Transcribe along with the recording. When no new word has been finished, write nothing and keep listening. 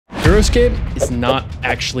Heroscape is not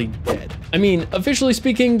actually dead. I mean, officially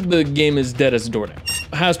speaking, the game is dead as a door now.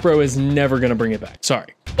 Hasbro is never gonna bring it back,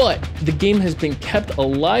 sorry. But the game has been kept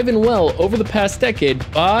alive and well over the past decade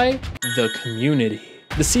by the community.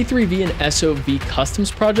 The C3V and SOV customs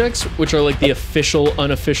projects, which are like the official,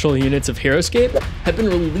 unofficial units of Heroscape, have been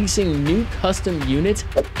releasing new custom units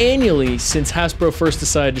annually since Hasbro first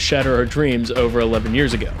decided to shatter our dreams over 11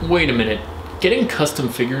 years ago. Wait a minute. Getting custom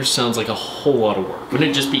figures sounds like a whole lot of work.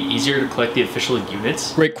 Wouldn't it just be easier to collect the official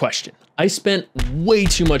units? Great question. I spent way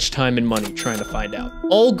too much time and money trying to find out.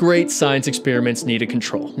 All great science experiments need a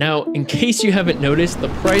control. Now, in case you haven't noticed, the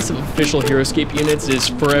price of official Heroscape units is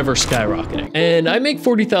forever skyrocketing. And I make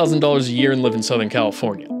 $40,000 a year and live in Southern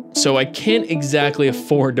California, so I can't exactly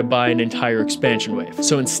afford to buy an entire expansion wave.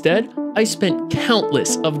 So instead, I spent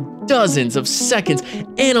countless of dozens of seconds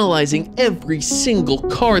analyzing every single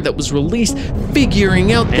card that was released,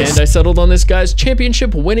 figuring out this. And I settled on this guy's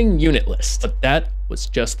championship winning unit list. But that was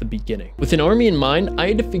just the beginning. With an army in mind, I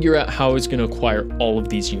had to figure out how I was going to acquire all of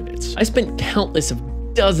these units. I spent countless of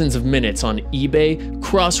dozens of minutes on eBay,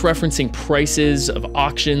 cross-referencing prices of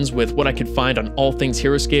auctions with what I could find on All Things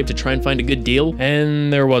Heroscape to try and find a good deal,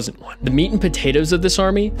 and there wasn't one. The meat and potatoes of this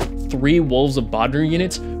army, 3 Wolves of Bodmer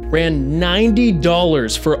units, ran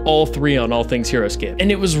 $90 for all 3 on All Things Heroscape.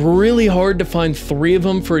 And it was really hard to find 3 of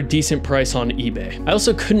them for a decent price on eBay. I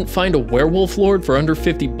also couldn't find a Werewolf Lord for under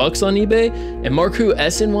 50 bucks on eBay, and Marku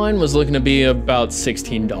Essenwine was looking to be about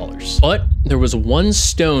 $16. But there was one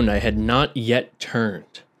stone I had not yet turned.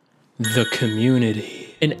 The community.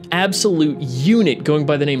 An absolute unit going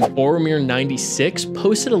by the name BOROMIR96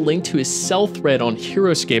 posted a link to his sell thread on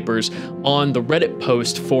Heroscapers on the Reddit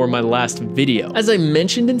post for my last video. As I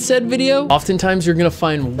mentioned in said video, oftentimes you're gonna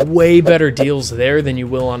find way better deals there than you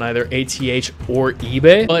will on either ATH or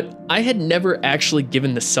eBay, but I had never actually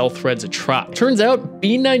given the sell threads a try. Turns out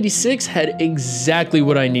B96 had exactly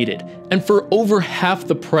what I needed, and for over half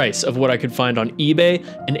the price of what I could find on eBay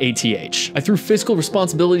and ATH. I threw fiscal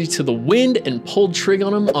responsibility to the wind and pulled trig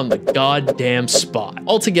on them on the goddamn spot.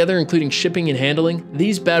 Altogether, including shipping and handling,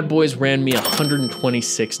 these bad boys ran me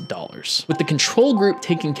 $126. With the control group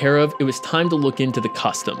taken care of, it was time to look into the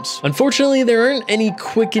customs. Unfortunately, there aren't any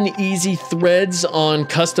quick and easy threads on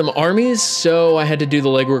custom armies, so I had to do the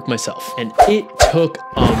legwork myself, and it took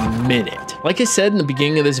a minute. Like I said in the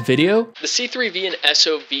beginning of this video, the C3V and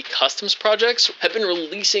SOV customs projects have been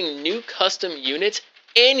releasing new custom units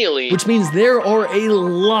annually, which means there are a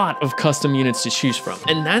lot of custom units to choose from.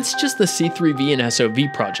 And that's just the C3V and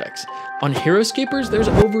SOV projects. On Heroscapers, there's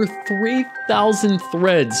over 3,000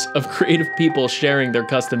 threads of creative people sharing their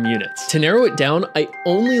custom units. To narrow it down, I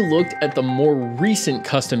only looked at the more recent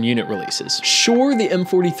custom unit releases. Sure, the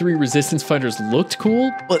M43 Resistance Fighters looked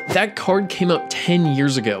cool, but that card came out 10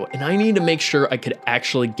 years ago, and I needed to make sure I could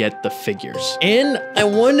actually get the figures. And I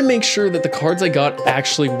wanted to make sure that the cards I got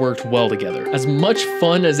actually worked well together. As much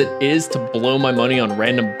fun as it is to blow my money on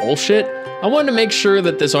random bullshit, I wanted to make sure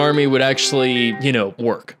that this army would actually,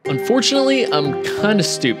 work. Unfortunately, I'm kind of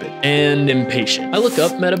stupid and impatient. I look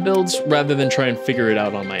up meta builds rather than try and figure it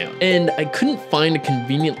out on my own. And I couldn't find a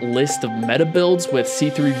convenient list of meta builds with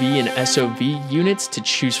C3V and SOV units to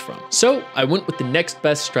choose from. So I went with the next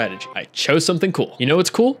best strategy. I chose something cool. You know what's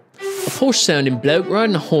cool? A posh-sounding bloke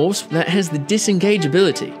riding a horse that has the disengage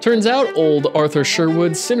ability. Turns out old Arthur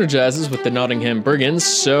Sherwood synergizes with the Nottingham Brigands,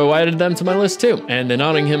 so I added them to my list too. And the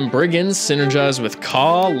Nottingham Brigands synergize with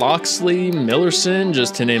Caw, Loxley, Millerson,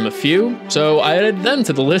 just to name a few, so I added them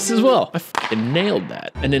to the list as well. I f***ing nailed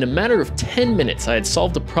that. And in a matter of 10 minutes, I had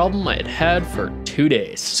solved a problem I had had for 2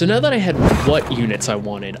 days. So now that I had what units I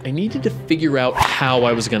wanted, I needed to figure out how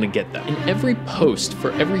I was gonna get them. In every post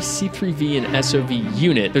for every C3V and SOV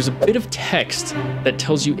unit, there's a bit of text that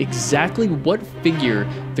tells you exactly what figure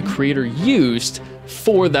the creator used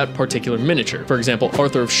for that particular miniature. For example,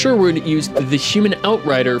 Arthur of Sherwood used the Human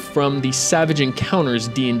Outrider from the Savage Encounters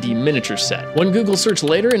D&D miniature set. One Google search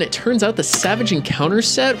later, and it turns out the Savage Encounters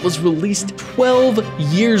set was released 12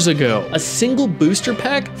 years ago. A single booster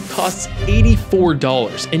pack costs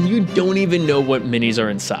 $84, and you don't even know what minis are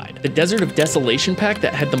inside. The Desert of Desolation pack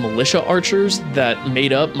that had the militia archers that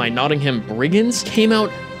made up my Nottingham Brigands came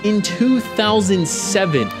out in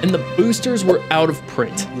 2007, and the boosters were out of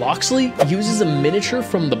print. Loxley uses a miniature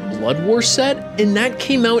from the Blood War set, and that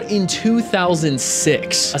came out in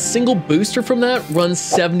 2006. A single booster from that runs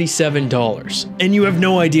 $77, and you have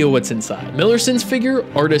no idea what's inside. Millerson's figure,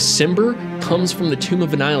 Artis Cimber, comes from the Tomb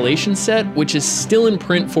of Annihilation set, which is still in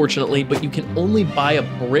print fortunately, but you can only buy a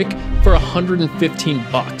brick for 115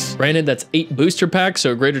 bucks. Granted, that's 8 booster packs,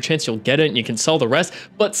 so a greater chance you'll get it and you can sell the rest,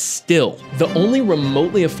 but still. The only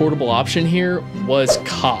remotely affordable option here was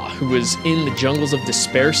Ka, who was in the Jungles of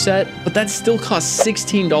Despair set, but that still costs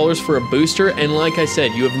 $16 for a booster, and like I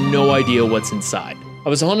said, you have no idea what's inside. I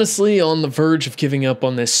was honestly on the verge of giving up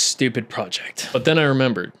on this stupid project, but then I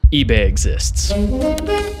remembered eBay exists.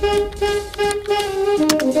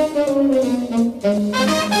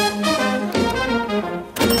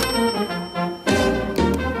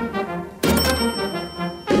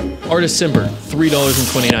 Artist Simber,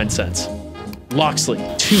 $3.29. Loxley,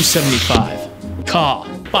 $2.75. Ka,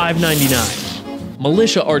 $5.99.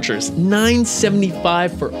 Militia Archers,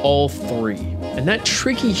 $9.75 for all 3. And that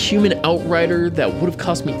tricky human outrider that would have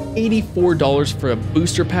cost me $84 for a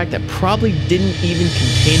booster pack that probably didn't even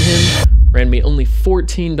contain him ran me only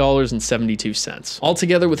 $14.72.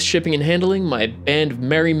 Altogether with shipping and handling, my band of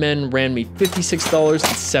merry men ran me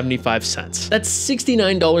 $56.75. That's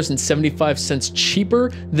 $69.75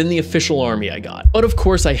 cheaper than the official army I got. But of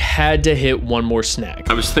course I had to hit one more snag.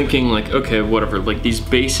 I was thinking like, okay, whatever, like these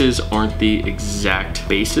bases aren't the exact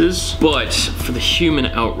bases, but for the human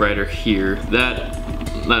outrider here,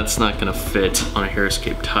 that's not gonna fit on a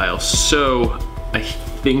Heroscape tile. So I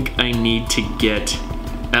think I need to get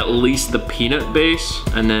at least the peanut base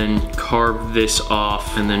and then carve this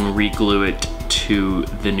off and then re-glue it to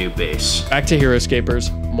the new base. Back to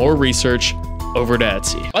Heroscapers, more research, over to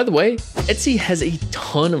Etsy. By the way, Etsy has a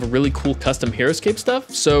ton of really cool custom Heroscape stuff,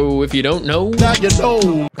 so if you don't know,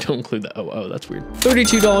 don't include the oh, that's weird.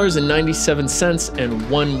 $32.97, and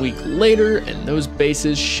 1 week later, and those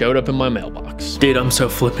bases showed up in my mailbox. Dude, I'm so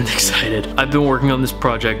flippin' excited. I've been working on this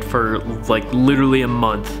project for like literally a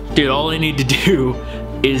month. Dude, all I need to do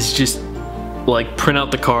is just like print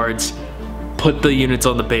out the cards, put the units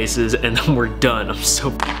on the bases, and then we're done. I'm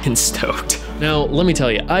so fucking stoked. Now, let me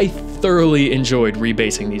tell you, I thoroughly enjoyed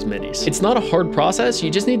rebasing these minis. It's not a hard process,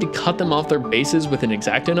 you just need to cut them off their bases with an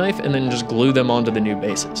X-Acto knife and then just glue them onto the new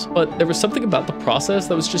bases. But there was something about the process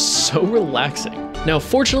that was just so relaxing. Now,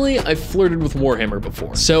 fortunately, I've flirted with Warhammer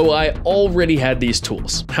before, so I already had these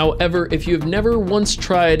tools. However, if you have never once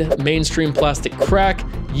tried mainstream plastic crack,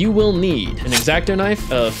 you will need an X-Acto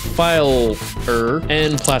knife, a filer,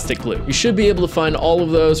 and plastic glue. You should be able to find all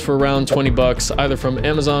of those for around 20 bucks, either from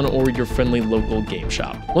Amazon or your friendly local game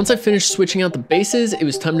shop. Once I finished switching out the bases, it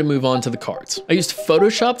was time to move on to the cards. I used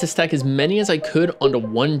Photoshop to stack as many as I could onto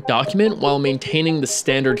one document while maintaining the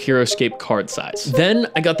standard Heroscape card size. Then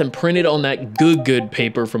I got them printed on that good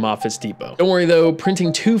paper from Office Depot. Don't worry though,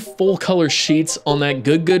 printing 2 full color sheets on that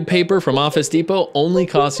good paper from Office Depot only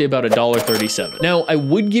costs you about $1.37. Now, I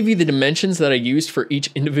would give you the dimensions that I used for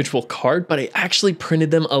each individual card, but I actually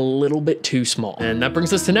printed them a little bit too small. And that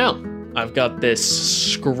brings us to now. I've got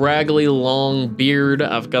this scraggly long beard.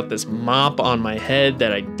 I've got this mop on my head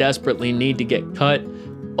that I desperately need to get cut.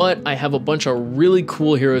 But I have a bunch of really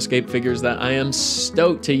cool Heroscape figures that I am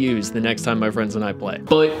stoked to use the next time my friends and I play.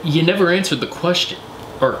 But you never answered the question.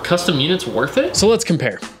 Are custom units worth it? So let's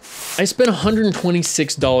compare. I spent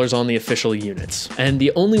 $126 on the official units, and the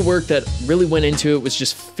only work that really went into it was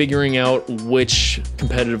just figuring out which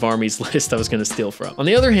competitive armies list I was gonna steal from. On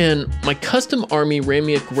the other hand, my custom army ran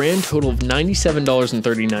me a grand total of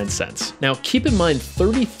 $97.39. Now keep in mind,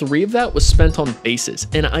 33 of that was spent on bases,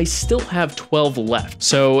 and I still have 12 left.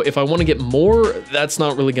 So if I wanna get more, that's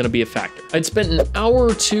not really gonna be a factor. I'd spent an hour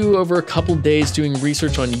or two over a couple days doing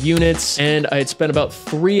research on units, and I had spent about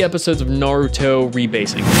 3 episodes of Naruto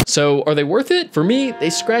rebasing. So are they worth it? For me,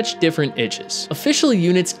 they scratch different itches. Official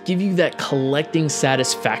units give you that collecting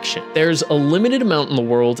satisfaction. There's a limited amount in the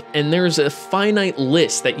world, and there's a finite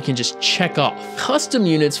list that you can just check off. Custom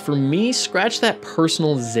units, for me, scratch that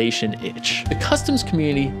personalization itch. The customs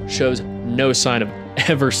community shows no sign of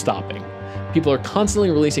ever stopping. People are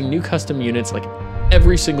constantly releasing new custom units like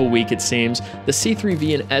every single week, it seems. The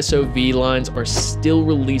C3V and SOV lines are still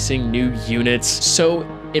releasing new units. So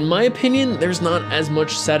in my opinion, there's not as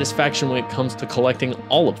much satisfaction when it comes to collecting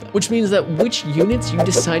all of them, which means that which units you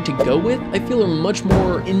decide to go with, I feel are much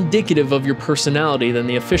more indicative of your personality than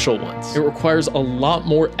the official ones. It requires a lot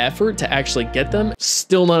more effort to actually get them,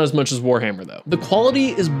 still not as much as Warhammer though. The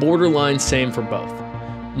quality is borderline same for both.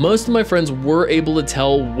 Most of my friends were able to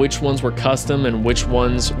tell which ones were custom and which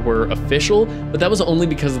ones were official, but that was only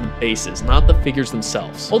because of the bases, not the figures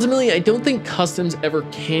themselves. Ultimately, I don't think customs ever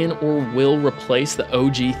can or will replace the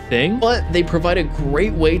OG thing, but they provide a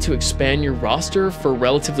great way to expand your roster for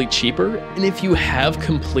relatively cheaper. And if you have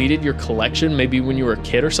completed your collection, maybe when you were a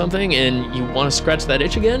kid or something, and you want to scratch that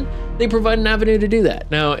itch again, they provide an avenue to do that.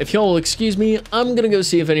 Now, if y'all will excuse me, I'm gonna go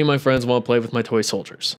see if any of my friends want to play with my toy soldiers.